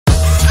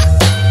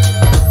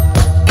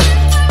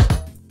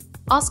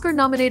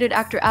Oscar-nominated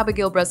actor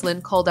Abigail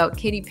Breslin called out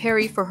Katy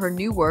Perry for her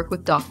new work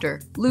with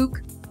Dr.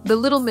 Luke. The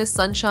Little Miss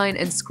Sunshine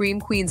and Scream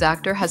Queens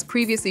actor has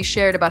previously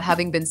shared about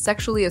having been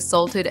sexually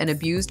assaulted and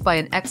abused by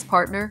an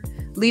ex-partner,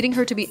 leading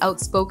her to be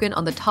outspoken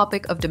on the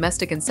topic of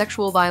domestic and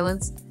sexual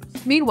violence.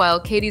 Meanwhile,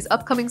 Katy's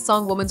upcoming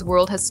song Woman's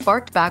World has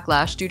sparked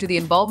backlash due to the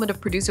involvement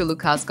of producer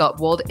Lucas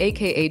Gottwald,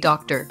 aka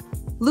Dr.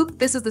 Luke.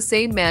 This is the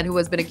same man who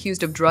has been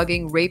accused of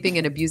drugging, raping,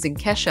 and abusing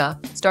Kesha,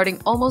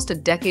 starting almost a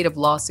decade of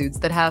lawsuits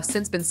that have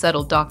since been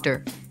settled.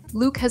 Dr.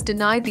 Luke has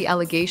denied the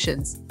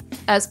allegations.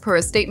 As per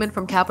a statement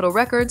from Capitol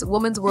Records,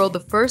 Woman's World,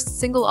 the first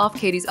single off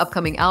Katy's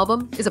upcoming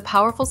album, is a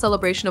powerful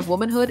celebration of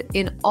womanhood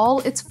in all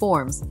its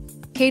forms.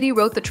 Katy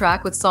wrote the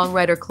track with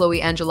songwriter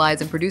Chloe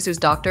Angelides and producers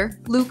Dr.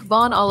 Luke,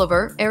 Vaughn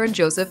Oliver, Aaron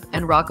Joseph,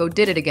 and Rocco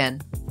Did It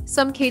Again.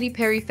 Some Katy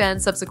Perry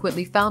fans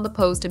subsequently found the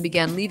post and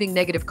began leaving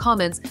negative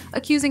comments,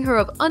 accusing her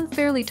of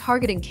unfairly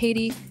targeting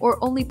Katy or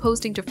only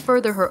posting to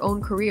further her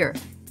own career.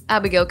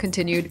 Abigail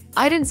continued,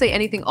 "I didn't say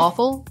anything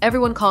awful.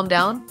 Everyone calm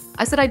down.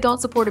 I said I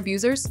don't support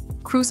abusers.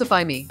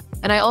 Crucify me.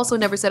 And I also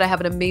never said I have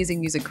an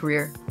amazing music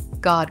career.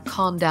 God,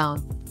 calm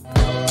down."